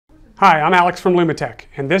Hi, I'm Alex from Lumitec,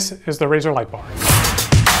 and this is the Razor light bar.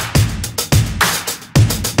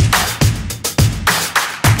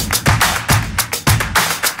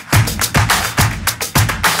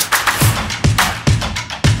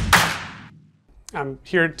 I'm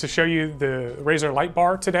here to show you the Razor light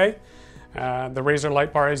bar today. The Razor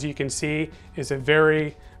light bar, as you can see, is a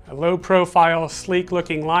very low profile, sleek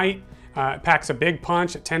looking light. It packs a big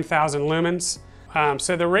punch at 10,000 lumens.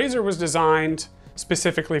 So the Razor was designed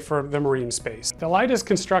specifically for the marine space. The light is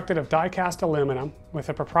constructed of die-cast aluminum with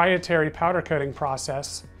a proprietary powder coating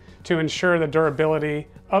process to ensure the durability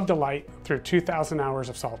of the light through 2,000 hours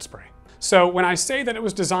of salt spray. So when I say that it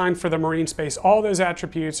was designed for the marine space, all those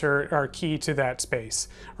attributes are key to that space,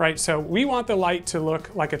 right? So we want the light to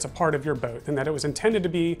look like it's a part of your boat and that it was intended to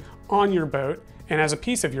be on your boat and as a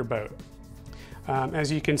piece of your boat.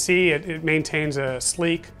 As you can see, it maintains a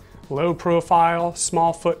sleek, low profile,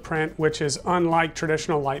 small footprint, which is unlike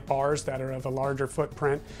traditional light bars that are of a larger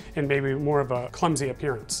footprint and maybe more of a clumsy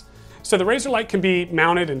appearance. So the Razor light can be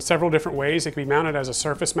mounted in several different ways. It can be mounted as a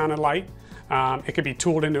surface mounted light. It could be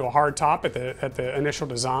tooled into a hard top at the initial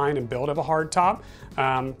design and build of a hard top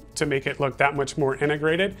to make it look that much more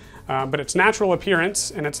integrated. But its natural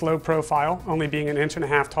appearance and its low profile, only being 1.5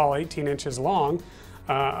 inches tall, 18 inches long,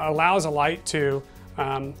 allows a light to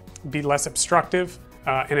be less obstructive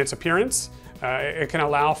in its appearance. It can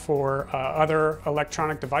allow for other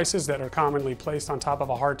electronic devices that are commonly placed on top of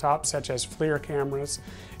a hardtop, such as FLIR cameras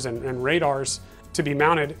and radars, to be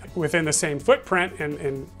mounted within the same footprint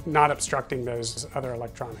and not obstructing those other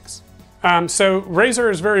electronics. So Razor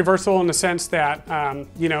is very versatile in the sense that,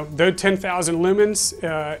 though 10,000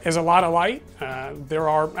 lumens is a lot of light, there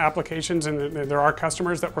are applications and there are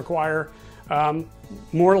customers that require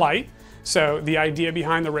more light. So the idea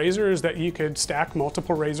behind the Razor is that you could stack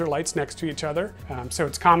multiple Razor lights next to each other. So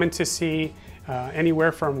it's common to see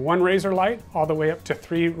anywhere from 1 Razor light all the way up to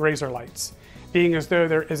 3 Razor lights. Being as though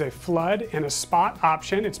there is a flood and a spot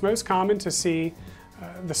option, it's most common to see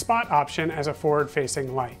the spot option as a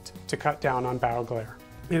forward-facing light to cut down on bow glare.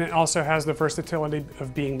 And it also has the versatility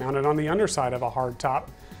of being mounted on the underside of a hard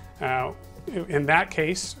top. In that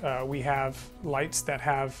case, we have lights that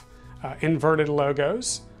have inverted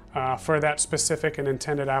logos for that specific and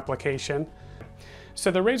intended application.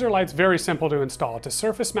 So the Razor light's very simple to install. It's a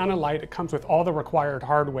surface mounted light. It comes with all the required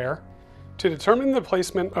hardware. To determine the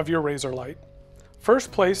placement of your Razor light,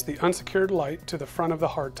 first place the unsecured light to the front of the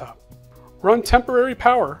hardtop. Run temporary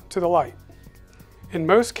power to the light. In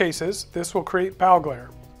most cases, this will create bow glare.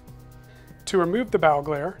 To remove the bow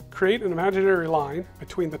glare, create an imaginary line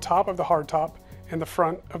between the top of the hardtop and the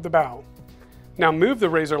front of the bow. Now move the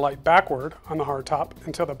Razor light backward on the hardtop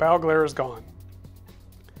until the bow glare is gone.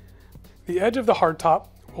 The edge of the hardtop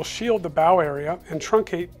will shield the bow area and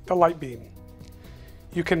truncate the light beam.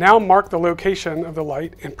 You can now mark the location of the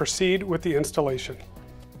light and proceed with the installation.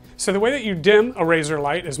 So the way that you dim a Razor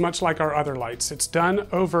light is much like our other lights. It's done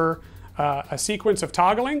over a sequence of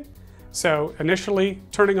toggling. So initially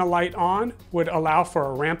turning a light on would allow for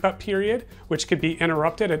a ramp up period, which could be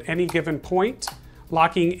interrupted at any given point,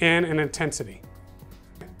 locking in an intensity.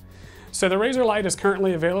 So the Razor light is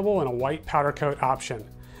currently available in a white powder coat option.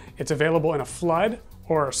 It's available in a flood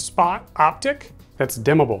or a spot optic that's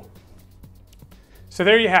dimmable. So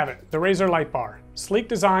there you have it, the Razor light bar. Sleek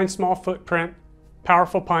design, small footprint,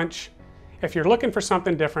 powerful punch. If you're looking for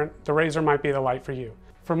something different, the Razor might be the light for you.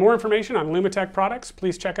 For more information on Lumitec products,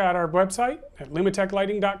 please check out our website at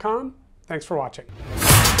lumiteclighting.com. Thanks for watching.